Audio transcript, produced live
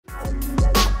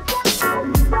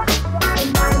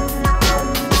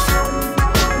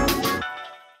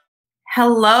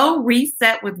Hello,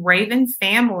 Reset with Raven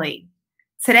family.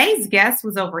 Today's guest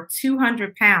was over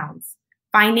 200 pounds,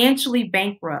 financially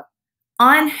bankrupt,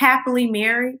 unhappily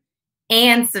married,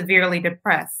 and severely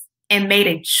depressed, and made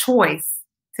a choice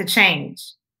to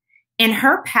change. In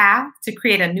her path to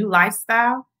create a new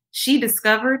lifestyle, she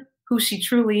discovered who she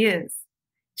truly is.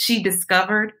 She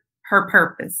discovered her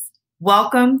purpose.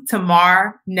 Welcome,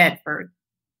 Tamar Medford.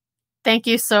 Thank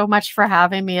you so much for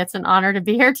having me. It's an honor to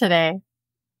be here today.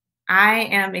 I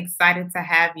am excited to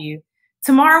have you.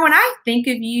 Tamar, when I think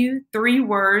of you, three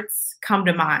words come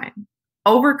to mind: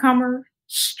 overcomer,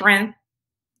 strength,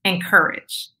 and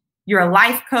courage. You're a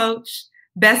life coach,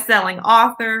 best-selling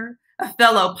author, a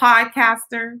fellow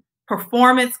podcaster,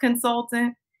 performance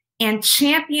consultant, and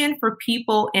champion for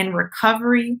people in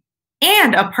recovery,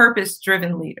 and a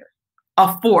purpose-driven leader,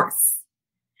 a force,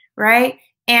 right?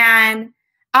 And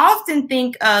I often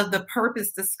think of the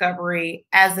purpose discovery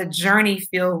as a journey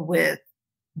filled with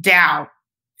doubt,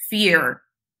 fear,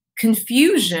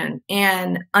 confusion,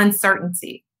 and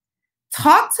uncertainty.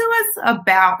 Talk to us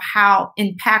about how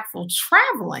impactful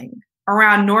traveling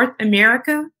around North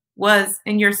America was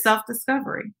in your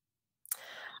self-discovery.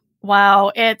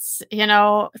 Wow.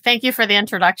 Thank you for the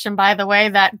introduction, by the way.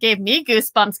 That gave me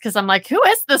goosebumps because I'm like, who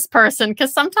is this person?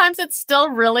 Because sometimes it's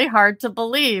still really hard to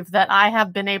believe that I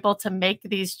have been able to make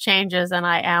these changes and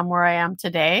I am where I am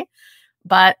today.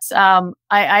 But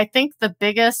I think the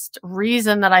biggest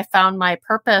reason that I found my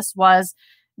purpose was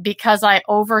because I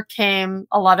overcame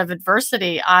a lot of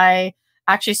adversity. I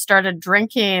actually started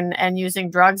drinking and using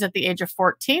drugs at the age of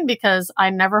 14 because I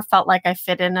never felt like I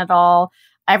fit in at all.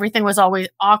 Everything was always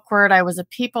awkward. I was a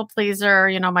people pleaser.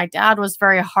 My dad was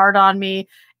very hard on me.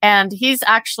 And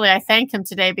I thank him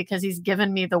today because he's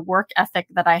given me the work ethic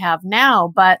that I have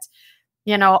now. But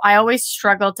I always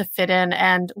struggled to fit in.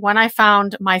 And when I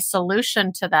found my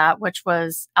solution to that, which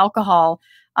was alcohol,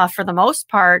 for the most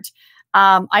part,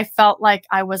 I felt like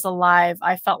I was alive.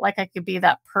 I felt like I could be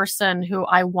that person who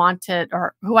I wanted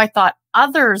or who I thought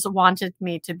others wanted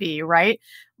me to be, right?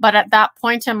 But at that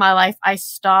point in my life, I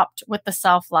stopped with the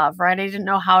self-love, right? I didn't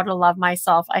know how to love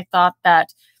myself. I thought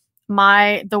that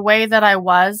the way that I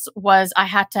was I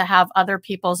had to have other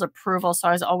people's approval. So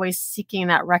I was always seeking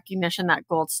that recognition, that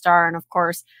gold star. And of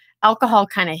course, alcohol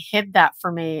kind of hid that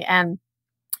for me. And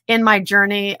in my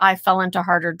journey, I fell into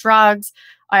harder drugs.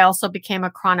 I also became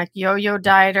a chronic yo-yo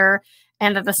dieter.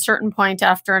 And at a certain point,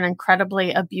 after an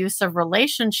incredibly abusive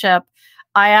relationship,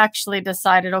 I actually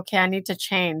decided, okay, I need to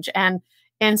change. And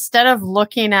instead of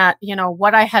looking at,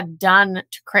 what I had done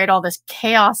to create all this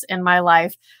chaos in my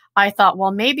life, I thought,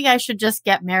 well, maybe I should just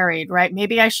get married, right?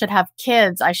 Maybe I should have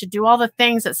kids. I should do all the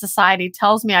things that society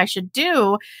tells me I should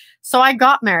do. So I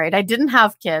got married. I didn't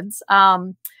have kids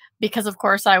because, of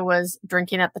course, I was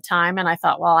drinking at the time. And I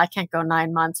thought, well, I can't go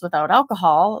 9 months without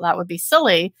alcohol. That would be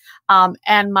silly.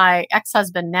 And my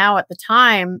ex-husband now at the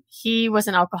time, he was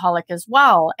an alcoholic as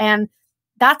well. And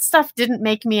that stuff didn't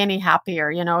make me any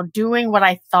happier. Doing what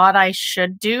I thought I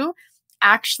should do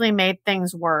actually made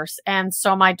things worse. And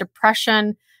so my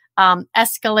depression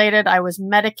escalated. I was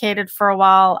medicated for a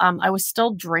while. I was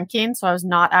still drinking, so I was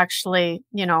not actually,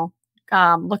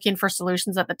 looking for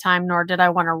solutions at the time, nor did I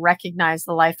want to recognize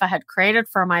the life I had created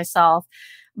for myself.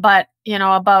 But,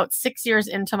 about 6 years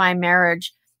into my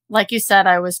marriage, like you said,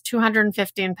 I was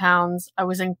 215 pounds. I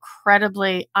was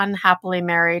incredibly unhappily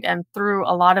married, and through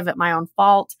a lot of it, my own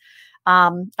fault. I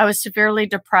was severely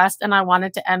depressed and I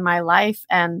wanted to end my life.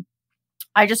 And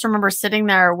I just remember sitting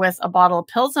there with a bottle of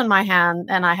pills in my hand,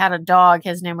 and I had a dog.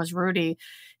 His name was Rudy.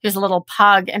 He was a little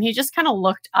pug, and he just kind of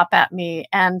looked up at me.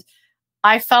 And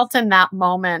I felt in that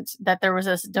moment that there was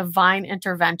this divine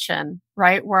intervention,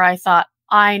 right? Where I thought,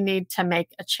 I need to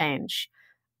make a change.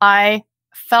 I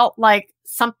felt like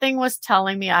something was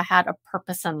telling me I had a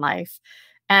purpose in life.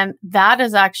 And that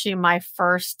is actually my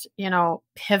first,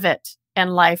 pivot in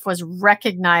life, was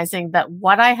recognizing that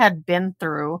what I had been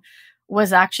through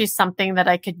was actually something that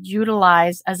I could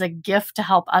utilize as a gift to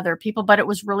help other people. But it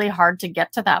was really hard to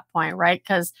get to that point, right?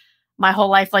 Because my whole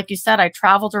life, like you said, I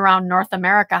traveled around North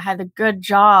America, I had a good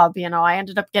job. I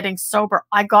ended up getting sober.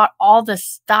 I got all this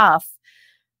stuff,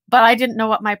 but I didn't know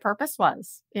what my purpose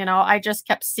was. I just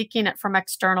kept seeking it from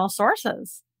external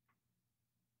sources.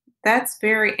 That's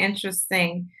very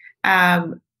interesting.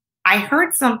 I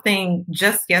heard something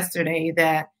just yesterday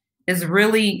that is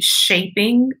really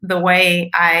shaping the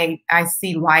way I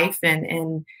see life,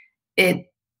 and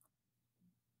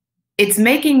it's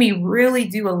making me really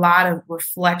do a lot of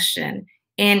reflection.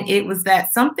 And it was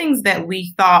that some things that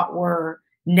we thought were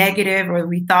negative, or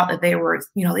we thought that they were,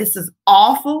 this is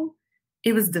awful,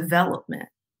 it was development.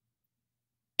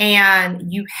 And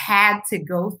you had to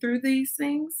go through these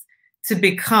things to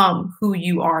become who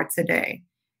you are today.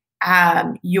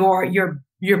 Your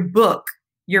book,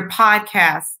 your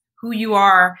podcast, who you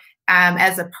are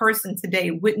as a person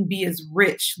today wouldn't be as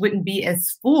rich, wouldn't be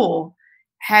as full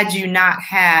had you not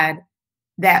had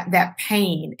that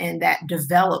pain and that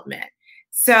development.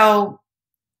 So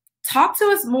talk to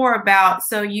us more about,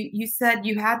 so you said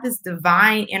you had this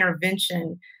divine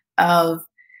intervention of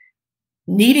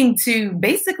needing to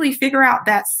basically figure out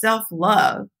that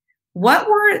self-love. What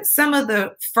were some of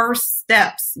the first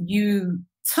steps you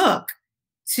took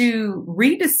to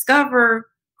rediscover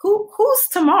who's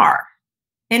Tamar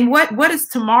and what is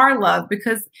Tamar love?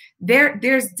 Because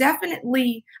there's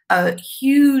definitely a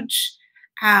huge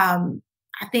I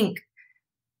think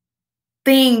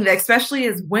thing that, especially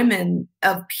as women,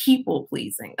 of people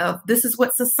pleasing, of this is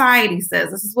what society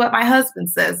says, this is what my husband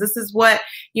says, this is what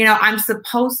I'm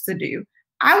supposed to do.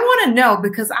 I want to know,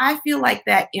 because I feel like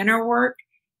that inner work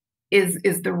is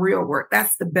the real work.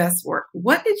 That's the best work.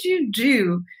 What did you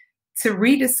do to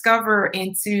rediscover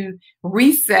and to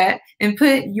reset and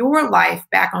put your life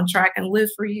back on track and live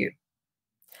for you?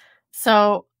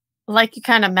 So, like you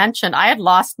kind of mentioned, I had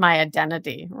lost my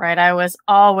identity, right? I was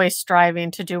always striving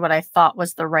to do what I thought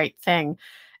was the right thing.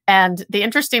 And the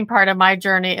interesting part of my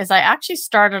journey is I actually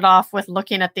started off with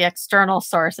looking at the external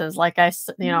sources, like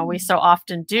we so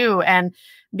often do. And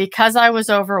because I was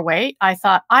overweight, I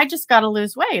thought, I just got to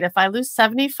lose weight. If I lose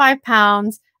 75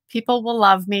 pounds, people will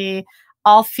love me.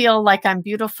 I'll feel like I'm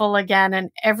beautiful again,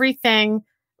 and everything.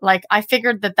 Like, I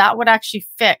figured that would actually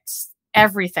fix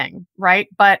everything, right?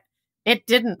 But it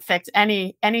didn't fix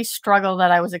any struggle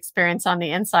that I was experiencing on the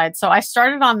inside. So I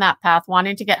started on that path,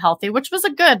 wanting to get healthy, which was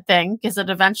a good thing because it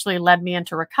eventually led me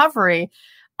into recovery.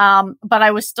 But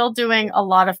I was still doing a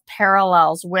lot of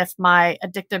parallels with my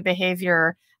addictive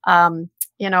behavior,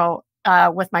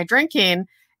 with my drinking,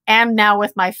 and now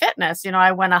with my fitness.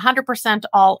 I went 100%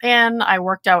 all in. I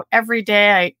worked out every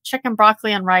day. I chicken,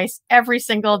 broccoli, and rice every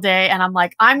single day. And I'm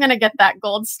like, I'm going to get that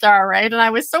gold star, right? And I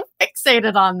was so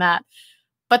fixated on that.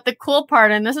 But the cool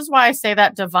part, and this is why I say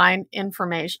that divine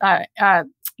intervention,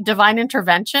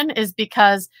 is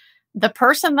because the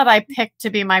person that I picked to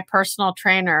be my personal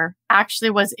trainer actually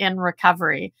was in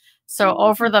recovery. So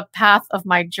over the path of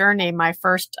my journey, my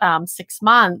first 6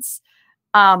 months,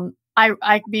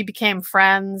 we became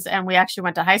friends, and we actually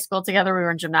went to high school together. We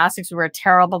were in gymnastics. We were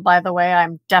terrible, by the way.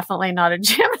 I'm definitely not a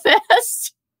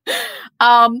gymnast.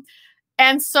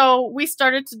 And so we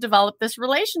started to develop this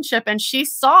relationship, and she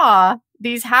saw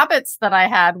these habits that I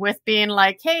had with being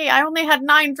like, hey, I only had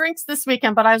 9 drinks this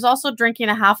weekend, but I was also drinking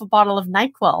a half a bottle of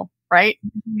NyQuil, right?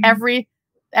 Mm-hmm.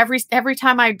 Every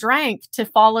time I drank to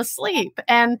fall asleep.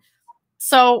 And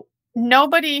so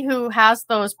nobody who has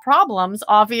those problems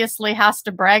obviously has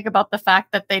to brag about the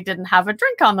fact that they didn't have a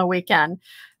drink on the weekend.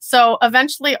 So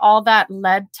eventually all that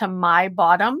led to my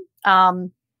bottom,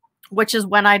 which is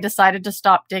when I decided to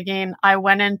stop digging. I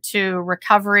went into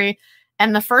recovery.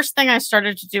 And the first thing I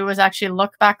started to do was actually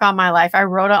look back on my life. I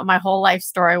wrote out my whole life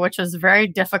story, which was very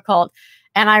difficult.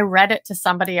 And I read it to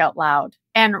somebody out loud.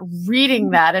 And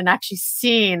reading that and actually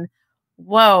seeing,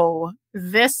 whoa,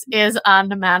 this is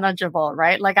unmanageable,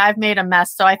 right? Like, I've made a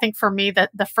mess. So I think for me, that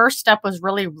the first step was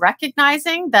really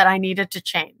recognizing that I needed to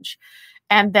change.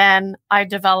 And then I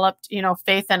developed,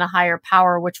 faith in a higher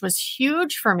power, which was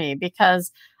huge for me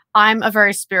because I'm a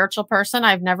very spiritual person.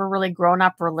 I've never really grown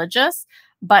up religious,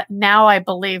 but now I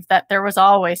believe that there was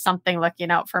always something looking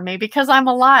out for me because I'm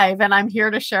alive and I'm here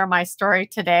to share my story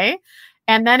today.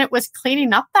 And then it was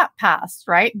cleaning up that past,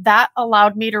 right? That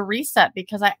allowed me to reset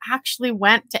because I actually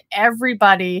went to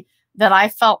everybody that I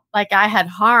felt like I had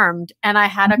harmed, and I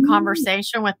had a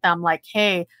conversation with them like,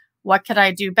 hey, what could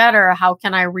I do better? How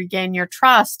can I regain your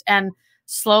trust? And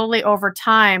slowly over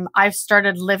time, I've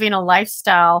started living a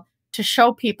lifestyle to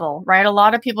show people, right? A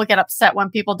lot of people get upset when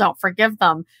people don't forgive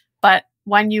them. But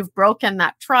when you've broken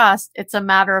that trust, it's a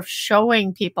matter of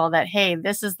showing people that, hey,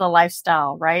 this is the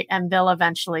lifestyle, right? And they'll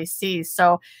eventually see.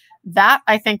 So that,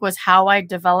 I think, was how I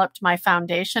developed my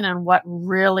foundation and what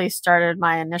really started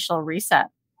my initial reset.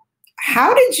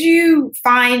 How did you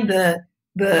find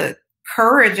the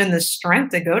courage and the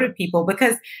strength to go to people?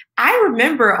 Because I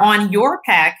remember on your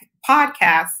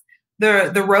podcast,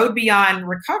 the Road Beyond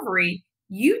Recovery,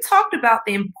 you talked about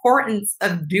the importance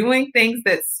of doing things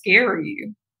that scare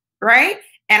you, right?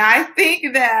 And I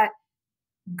think that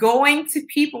going to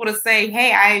people to say,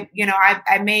 hey,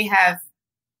 I may have,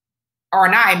 or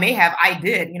not,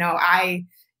 I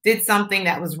did something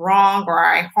that was wrong, or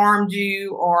I harmed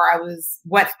you, or I was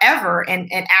whatever, and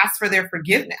ask for their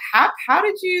forgiveness. How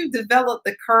did you develop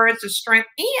the courage, the strength,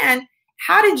 and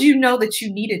how did you know that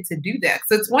you needed to do that?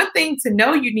 So it's one thing to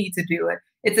know you need to do it.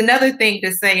 It's another thing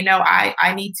to say, no,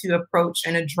 I need to approach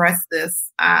and address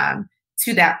this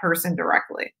to that person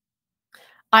directly.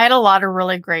 I had a lot of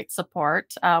really great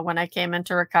support when I came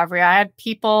into recovery. I had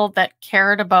people that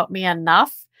cared about me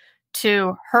enough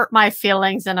to hurt my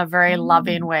feelings in a very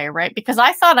loving Mm. way, right? Because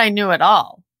I thought I knew it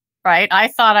all, right? I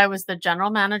thought I was the general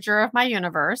manager of my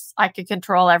universe. I could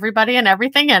control everybody and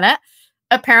everything in it.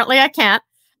 Apparently, I can't.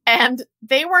 And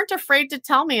they weren't afraid to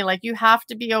tell me, like, you have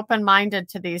to be open minded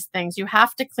to these things. You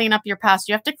have to clean up your past.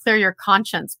 You have to clear your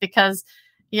conscience because,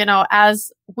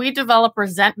 as we develop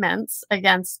resentments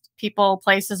against people,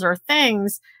 places, or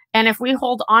things, and if we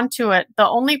hold on to it, the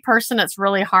only person it's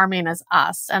really harming is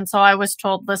us. And so I was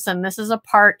told, listen, this is a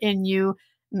part in you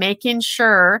making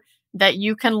sure that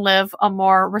you can live a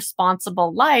more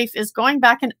responsible life is going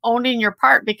back and owning your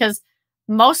part because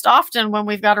most often when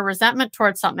we've got a resentment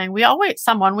towards something, we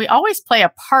always play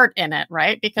a part in it,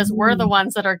 right? Because we're the Mm.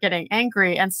 ones that are getting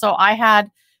angry. And so I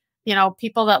had,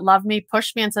 people that love me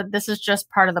push me and said, this is just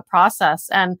part of the process.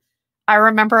 And I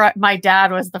remember my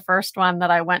dad was the first one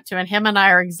that I went to, and him and I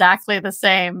are exactly the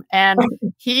same. And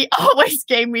he always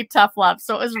gave me tough love.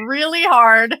 So it was really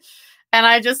hard. And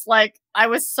I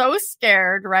was so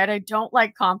scared, right? I don't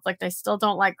like conflict. I still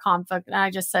don't like conflict. And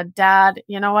I just said, Dad,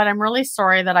 you know what? I'm really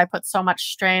sorry that I put so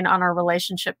much strain on our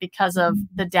relationship because of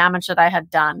the damage that I had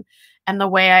done and the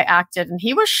way I acted. And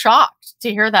he was shocked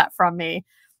to hear that from me.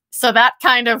 So that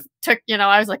kind of took,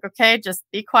 I was like, okay, just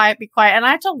be quiet, be quiet. And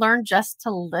I had to learn just to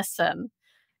listen.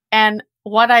 And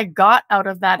what I got out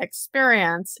of that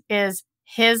experience is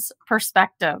his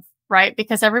perspective, right?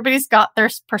 Because everybody's got their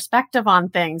perspective on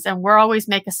things and we're always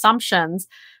make assumptions.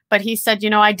 But he said,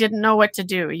 I didn't know what to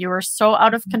do. You were so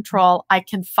out of control. I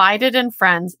confided in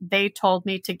friends. They told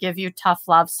me to give you tough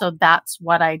love. So that's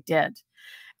what I did.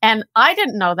 And I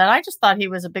didn't know that. I just thought he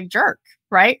was a big jerk,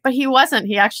 right? But he wasn't.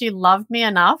 He actually loved me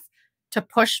enough to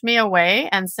push me away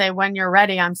and say, when you're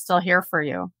ready, I'm still here for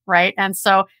you, right? And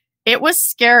so it was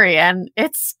scary, and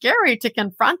it's scary to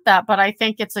confront that, but I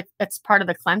think it's part of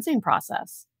the cleansing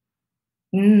process.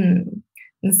 Mm.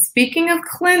 And speaking of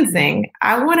cleansing,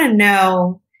 I want to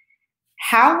know,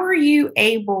 how were you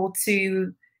able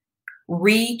to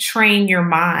retrain your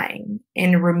mind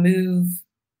and remove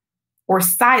or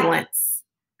silence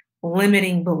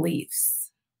limiting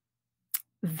beliefs?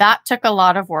 That took a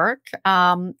lot of work.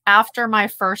 After my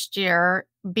first year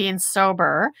being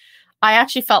sober, I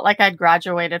actually felt like I'd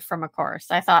graduated from a course.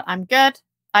 I thought, I'm good.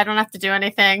 I don't have to do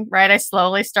anything, right? I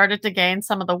slowly started to gain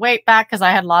some of the weight back because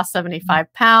I had lost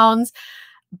 75 pounds.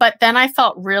 But then I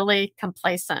felt really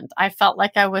complacent. I felt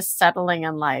like I was settling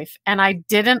in life. And I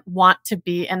didn't want to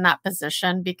be in that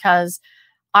position because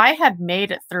I had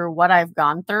made it through what I've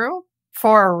gone through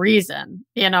for a reason.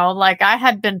 Like I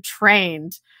had been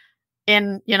trained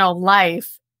in,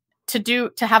 life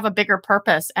to have a bigger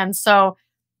purpose. And so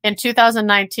in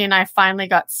 2019, I finally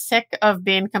got sick of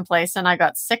being complacent. I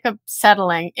got sick of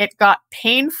settling. It got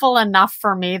painful enough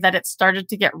for me that it started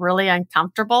to get really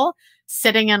uncomfortable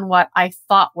sitting in what I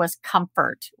thought was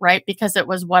comfort, right? Because it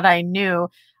was what I knew.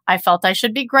 I felt I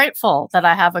should be grateful that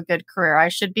I have a good career. I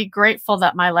should be grateful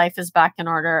that my life is back in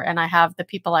order and I have the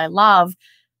people I love.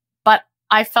 But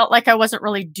I felt like I wasn't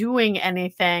really doing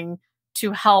anything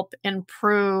to help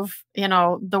improve,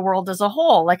 the world as a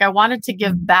whole. Like I wanted to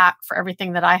give back for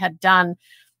everything that I had done.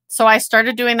 So I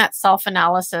started doing that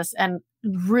self-analysis and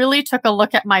really took a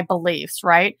look at my beliefs,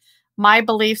 right? My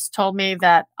beliefs told me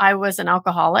that I was an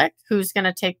alcoholic who's going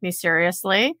to take me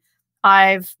seriously.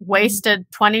 I've wasted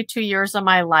 22 years of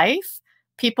my life.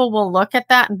 People will look at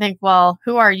that and think, well,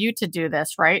 who are you to do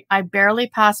this, right? I barely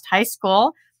passed high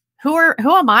school. Who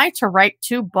am I to write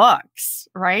 2 books,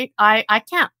 right? I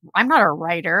can't, I'm not a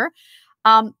writer.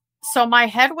 So my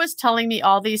head was telling me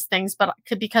all these things, but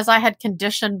because I had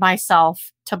conditioned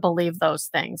myself to believe those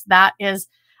things. That is,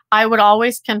 I would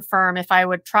always confirm if I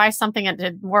would try something and it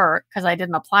didn't work because I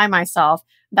didn't apply myself.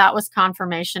 That was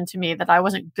confirmation to me that I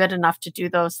wasn't good enough to do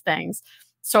those things.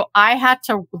 So I had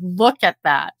to look at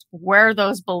that, where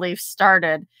those beliefs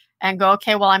started, and go,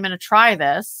 okay, well, I'm going to try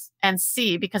this and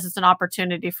see because it's an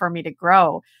opportunity for me to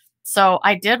grow. So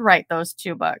I did write those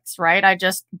 2 books, right? I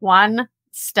just one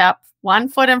step, one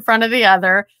foot in front of the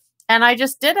other, and I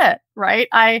just did it, right?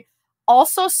 I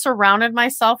also surrounded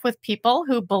myself with people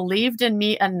who believed in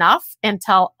me enough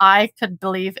until I could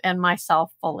believe in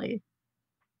myself fully.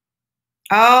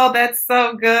 Oh, that's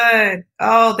so good.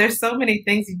 Oh, there's so many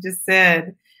things you just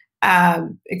said,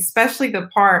 especially the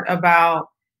part about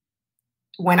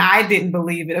when I didn't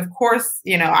believe it. Of course,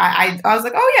 I was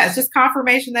like, oh yeah, it's just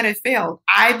confirmation that it failed.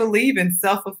 I believe in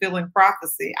self-fulfilling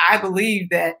prophecy. I believe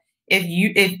that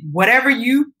if whatever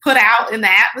you put out in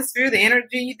the atmosphere, the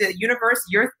energy, the universe,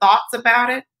 your thoughts about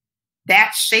it,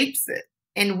 that shapes it.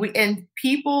 And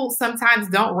people sometimes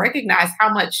don't recognize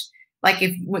how much, like,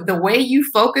 if the way you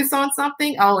focus on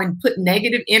something, and put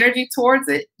negative energy towards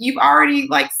it, you've already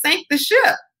like sank the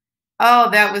ship.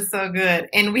 Oh, that was so good.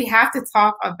 And we have to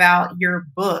talk about your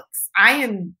books. I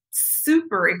am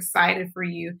super excited for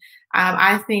you.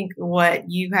 I think what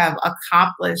you have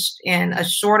accomplished in a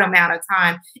short amount of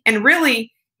time, and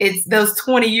really, it's those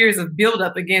 20 years of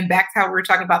buildup again, back to how we were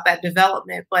talking about that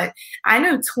development. But I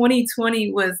know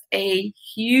 2020 was a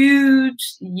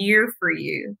huge year for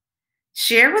you.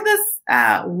 Share with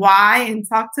us why, and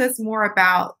talk to us more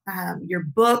about your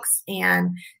books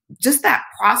and just that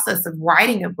process of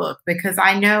writing a book. Because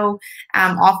I know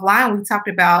offline we talked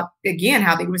about, again,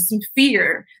 how there was some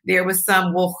fear. There was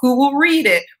some, well, who will read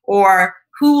it, or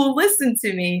who will listen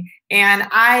to me? And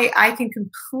I can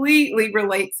completely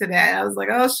relate to that. I was like,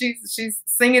 oh, she's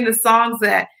singing the songs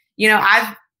that,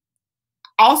 I've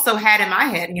also had in my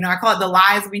head. I call it the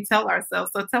lies we tell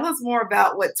ourselves. So tell us more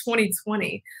about what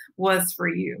 2020 was for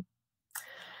you.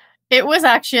 It was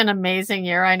actually an amazing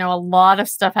year. I know a lot of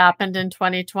stuff happened in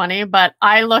 2020, but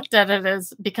I looked at it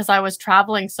as, because I was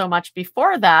traveling so much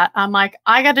before that, I'm like,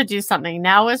 I got to do something.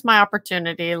 Now is my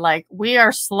opportunity. Like, we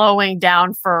are slowing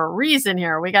down for a reason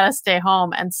here. We got to stay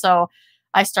home. And so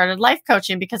I started life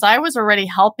coaching because I was already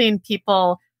helping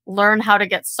people learn how to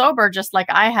get sober just like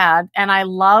I had. And I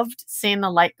loved seeing the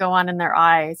light go on in their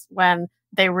eyes when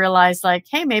they realized, like,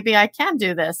 hey, maybe I can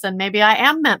do this, and maybe I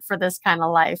am meant for this kind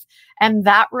of life. And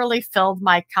that really filled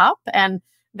my cup. And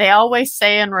they always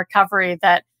say in recovery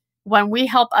that when we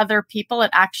help other people,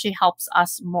 it actually helps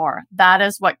us more. That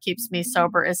is what keeps me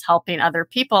sober, is helping other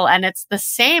people. And it's the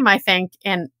same, I think,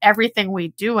 in everything we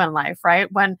do in life, right?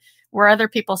 When we're other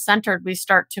people centered, we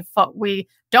start to, we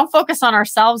don't focus on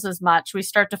ourselves as much. We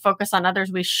start to focus on others.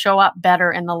 We show up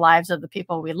better in the lives of the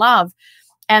people we love.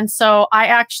 And so I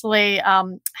actually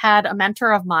had a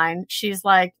mentor of mine. She's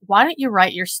like, why don't you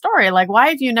write your story? Like, why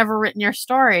have you never written your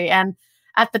story? And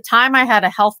at the time I had a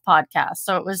health podcast.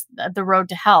 So it was The Road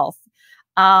to Health.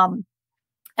 And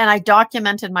I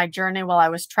documented my journey while I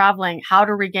was traveling, how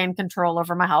to regain control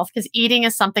over my health, because eating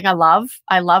is something I love.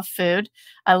 I love food.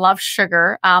 I love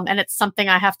sugar. And it's something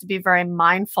I have to be very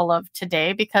mindful of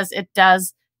today, because it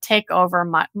does take over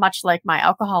much like my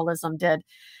alcoholism did.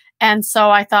 And so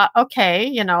I thought,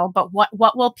 okay, but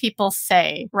what will people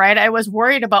say, right? I was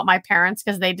worried about my parents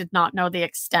because they did not know the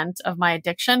extent of my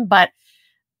addiction, but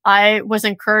I was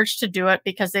encouraged to do it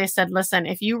because they said, listen,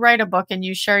 if you write a book and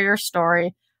you share your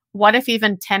story, what if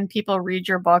even 10 people read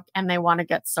your book and they want to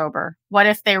get sober? What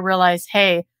if they realize,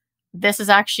 hey, this is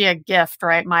actually a gift,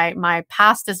 right? My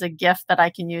past is a gift that I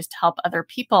can use to help other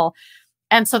people.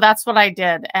 And so that's what I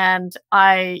did. And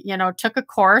I, took a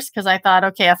course because I thought,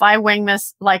 okay, if I wing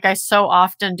this like I so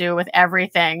often do with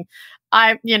everything,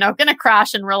 I'm, going to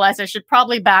crash and realize I should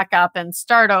probably back up and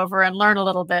start over and learn a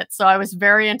little bit. So I was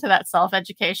very into that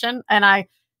self-education. And I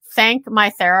thank my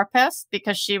therapist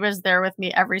because she was there with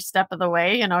me every step of the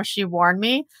way. She warned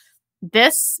me,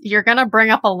 you're going to bring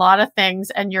up a lot of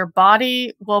things, and your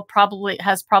body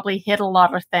has probably hit a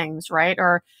lot of things, right?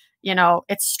 Or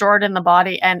it's stored in the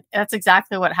body. And that's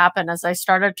exactly what happened. As I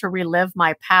started to relive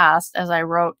my past, as I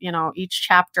wrote, each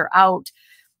chapter out,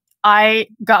 I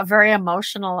got very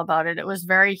emotional about it. It was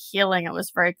very healing. It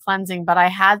was very cleansing, but I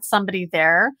had somebody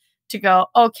there to go,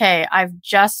 okay, I've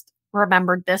just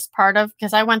remembered this part of,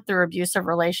 because I went through abusive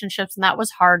relationships and that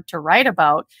was hard to write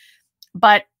about,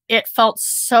 but it felt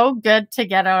so good to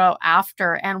get out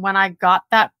after. And when I got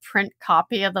that print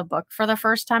copy of the book for the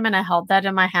first time and I held that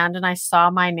in my hand and I saw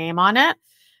my name on it,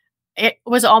 it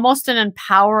was almost an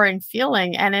empowering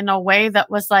feeling. And in a way that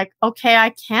was like, okay, I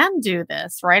can do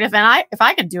this, right? If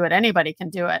I can do it, anybody can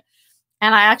do it.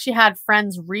 And I actually had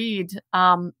friends read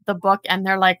the book and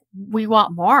they're like, we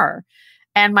want more.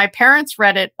 And my parents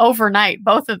read it overnight,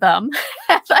 both of them.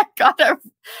 And I got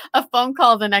a phone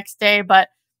call the next day, but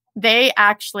they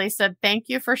actually said, thank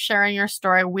you for sharing your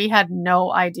story. We had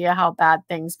no idea how bad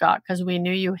things got because we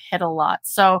knew you hit a lot.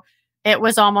 So it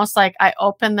was almost like I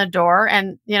opened the door,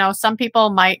 and, some people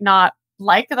might not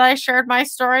like that I shared my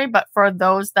story, but for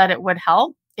those that it would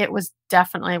help, it was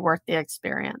definitely worth the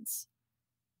experience.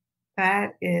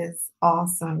 That is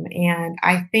awesome. And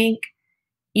I think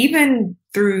even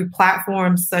through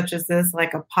platforms such as this,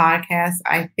 like a podcast,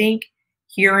 I think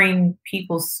hearing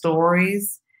people's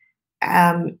stories,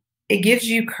 it gives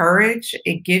you courage,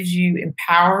 it gives you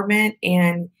empowerment.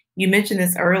 And you mentioned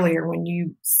this earlier, when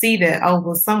you see that, oh,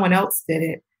 well, someone else did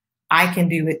it, I can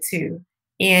do it too.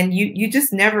 And you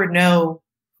just never know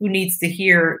who needs to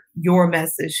hear your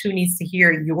message, who needs to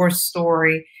hear your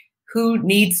story, who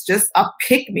needs just a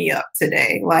pick me up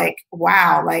today. Like,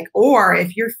 wow. Like, or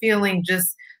if you're feeling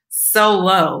just so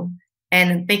low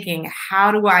and thinking,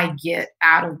 how do I get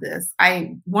out of this?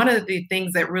 One of the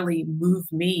things that really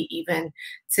moved me even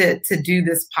to do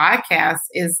this podcast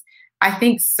is I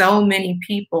think so many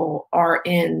people are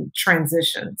in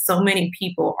transition. So many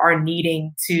people are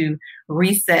needing to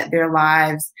reset their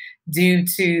lives due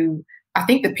to, I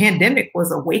think the pandemic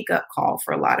was a wake up call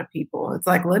for a lot of people. It's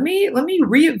like, let me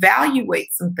reevaluate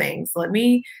some things. Let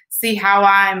me see how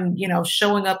I'm,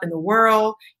 showing up in the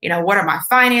world. What are my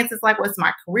finances like? What's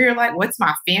my career like? What's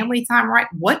my family time like?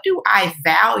 What do I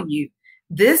value?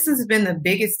 This has been the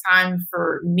biggest time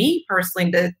for me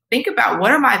personally to think about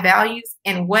what are my values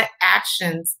and what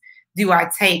actions do I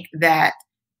take that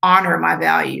honor my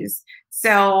values.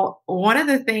 So, one of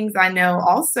the things I know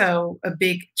also a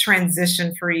big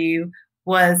transition for you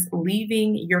was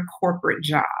leaving your corporate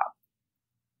job.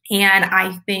 And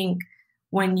I think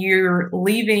when you're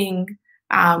leaving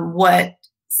what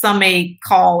some may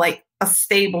call like a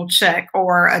stable check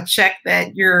or a check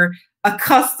that you're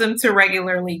accustomed to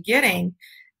regularly getting,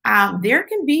 there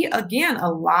can be, again,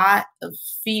 a lot of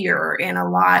fear and a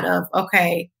lot of,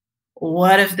 okay,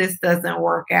 what if this doesn't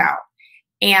work out?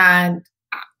 And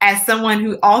as someone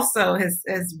who also has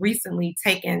recently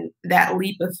taken that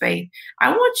leap of faith,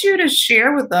 I want you to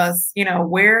share with us,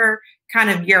 where kind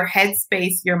of your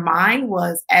headspace, your mind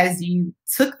was as you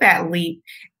took that leap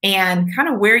and kind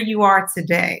of where you are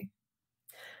today.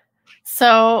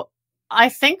 So I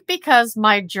think because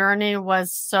my journey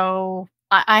was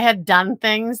I had done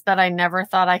things that I never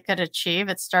thought I could achieve.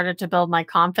 It started to build my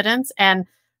confidence. And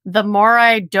the more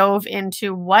I dove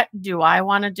into what do I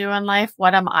want to do in life?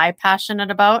 What am I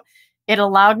passionate about? It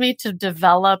allowed me to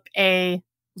develop a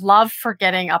love for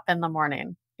getting up in the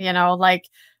morning. Like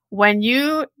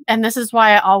and this is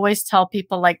why I always tell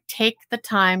people, like, take the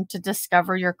time to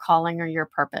discover your calling or your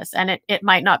purpose. And it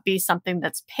might not be something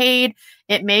that's paid.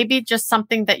 It may be just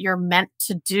something that you're meant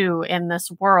to do in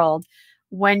this world.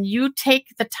 When you take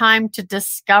the time to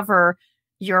discover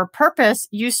your purpose,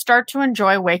 you start to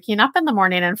enjoy waking up in the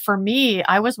morning. And for me,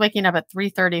 I was waking up at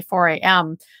 3:30, 4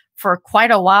 a.m. for quite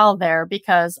a while there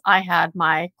because I had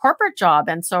my corporate job.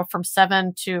 And so from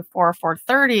 7 to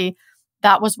 4:30,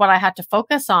 that was what I had to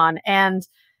focus on. And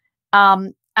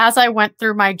as I went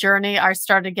through my journey, I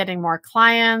started getting more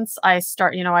clients. I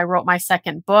wrote my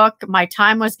second book. My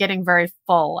time was getting very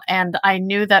full. And I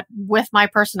knew that with my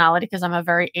personality, because I'm a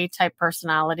very A-type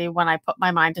personality, when I put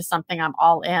my mind to something, I'm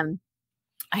all in.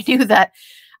 I knew that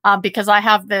because I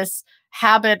have this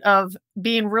habit of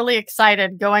being really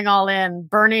excited, going all in,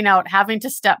 burning out, having to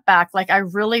step back. Like, I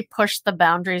really pushed the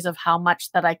boundaries of how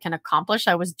much that I can accomplish.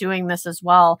 I was doing this as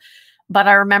well. But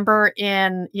I remember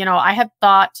I had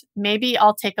thought maybe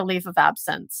I'll take a leave of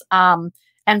absence.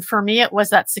 And for me, it was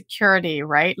that security,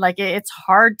 right? Like, it's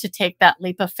hard to take that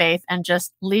leap of faith and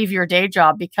just leave your day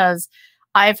job, because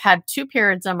I've had two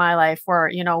periods in my life where,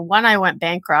 when I went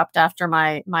bankrupt after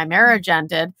my marriage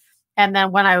ended. And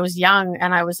then when I was young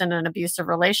and I was in an abusive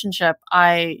relationship,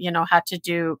 I, had to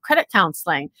do credit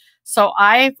counseling. So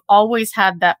I've always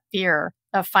had that fear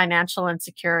of financial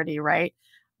insecurity, right?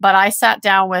 But I sat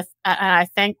down and I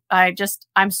think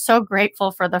I'm so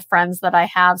grateful for the friends that I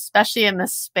have, especially in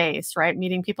this space, right?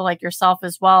 Meeting people like yourself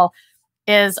as well.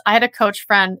 I had a coach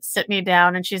friend sit me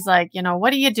down and she's like,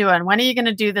 what are you doing? When are you going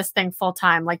to do this thing full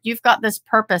time? Like, you've got this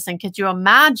purpose. And could you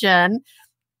imagine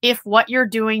if what you're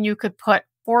doing, you could put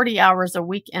 40 hours a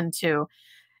week into?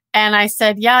 And I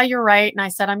said, yeah, you're right. And I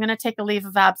said, I'm going to take a leave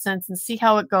of absence and see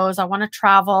how it goes. I want to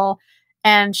travel.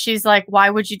 And she's like,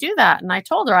 why would you do that? And I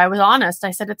told her, I was honest.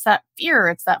 I said, it's that fear.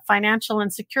 It's that financial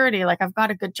insecurity. Like, I've got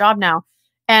a good job now.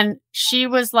 And she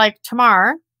was like,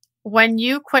 Tamar, when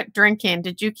you quit drinking,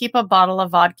 did you keep a bottle of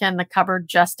vodka in the cupboard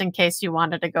just in case you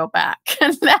wanted to go back?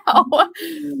 And now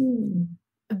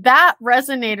that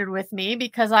resonated with me,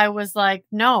 because I was like,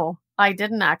 no, I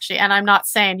didn't actually. And I'm not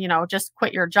saying, just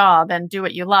quit your job and do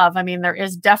what you love. I mean, there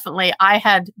is definitely, I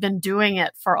had been doing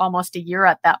it for almost a year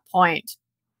at that point.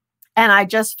 And I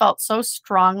just felt so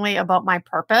strongly about my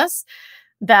purpose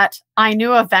that I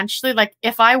knew eventually, like,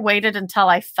 if I waited until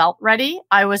I felt ready,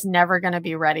 I was never going to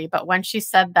be ready. But when she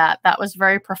said that, that was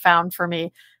very profound for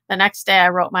me. The next day, I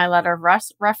wrote my letter of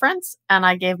reference and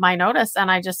I gave my notice. And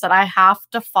I just said, I have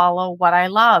to follow what I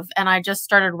love. And I just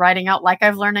started writing out, like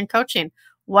I've learned in coaching,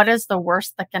 what is the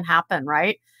worst that can happen,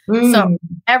 right? So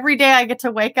every day I get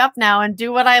to wake up now and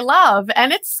do what I love.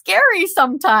 And it's scary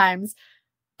sometimes,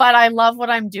 but I love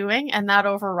what I'm doing, and that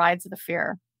overrides the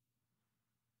fear.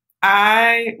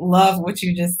 I love what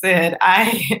you just said.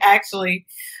 I actually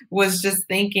was just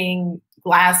thinking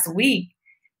last week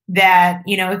that,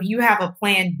 if you have a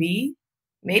plan B,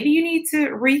 maybe you need to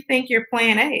rethink your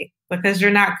plan A because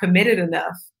you're not committed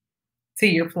enough to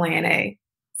your plan A.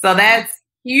 So that's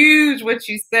huge what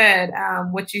you said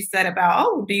about,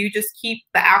 oh, do you just keep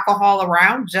the alcohol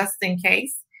around just in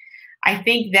case? I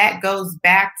think that goes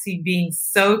back to being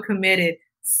so committed,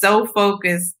 so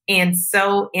focused, and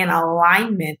so in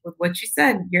alignment with what you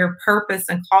said, your purpose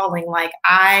and calling. Like,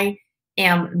 I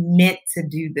am meant to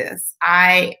do this.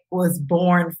 I was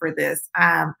born for this.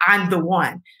 I'm the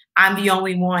one. I'm the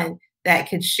only one that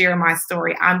could share my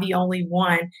story. I'm the only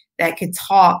one that could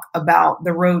talk about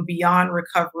the road beyond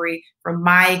recovery from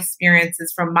my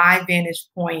experiences, from my vantage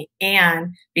point.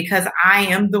 And because I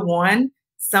am the one,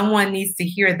 someone needs to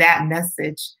hear that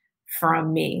message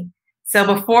from me. So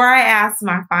before I ask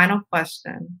my final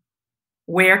question,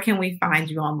 where can we find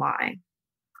you online?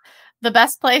 The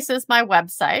best place is my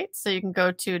website. So you can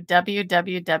go to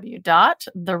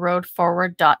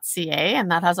www.theroadforward.ca,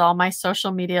 and that has all my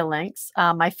social media links.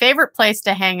 My favorite place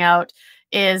to hang out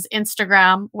is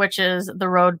Instagram, which is The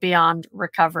Road Beyond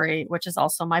Recovery, which is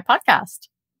also my podcast.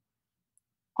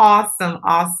 Awesome.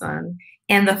 Awesome.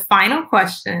 And the final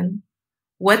question,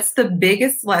 what's the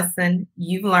biggest lesson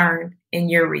you've learned in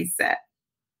your reset?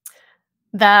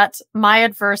 That my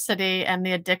adversity and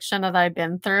the addiction that I've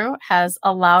been through has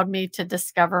allowed me to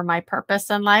discover my purpose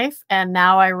in life. And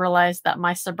now I realize that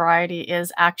my sobriety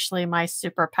is actually my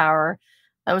superpower.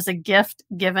 That was a gift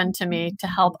given to me to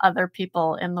help other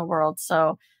people in the world.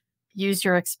 So use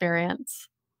your experience.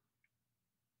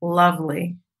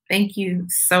 Lovely. Thank you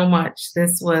so much.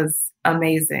 This was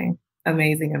amazing,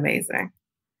 amazing, amazing.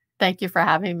 Thank you for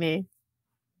having me.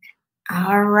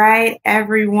 All right,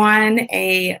 everyone,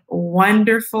 a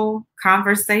wonderful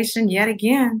conversation yet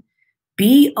again.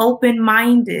 Be open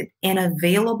minded and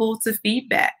available to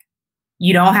feedback.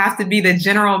 You don't have to be the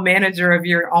general manager of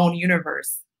your own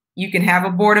universe. You can have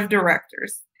a board of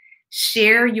directors.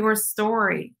 Share your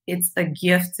story. It's a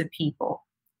gift to people.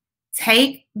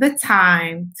 Take the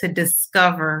time to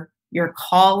discover your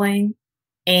calling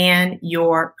and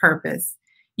your purpose.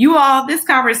 You all, this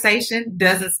conversation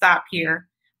doesn't stop here.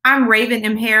 I'm Raven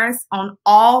M. Harris on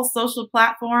all social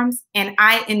platforms, and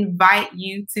I invite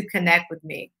you to connect with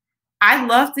me. I'd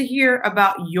love to hear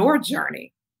about your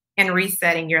journey in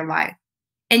resetting your life.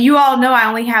 And you all know I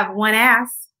only have one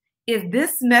ask. If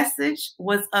this message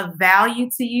was of value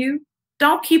to you,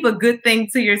 don't keep a good thing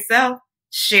to yourself.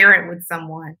 Share it with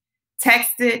someone.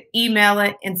 Text it, email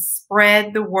it, and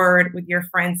spread the word with your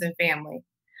friends and family.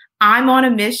 I'm on a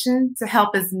mission to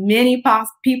help as many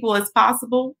people as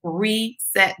possible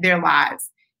reset their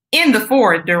lives in the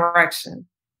forward direction.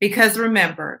 Because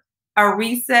remember, a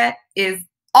reset is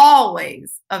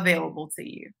always available to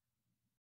you.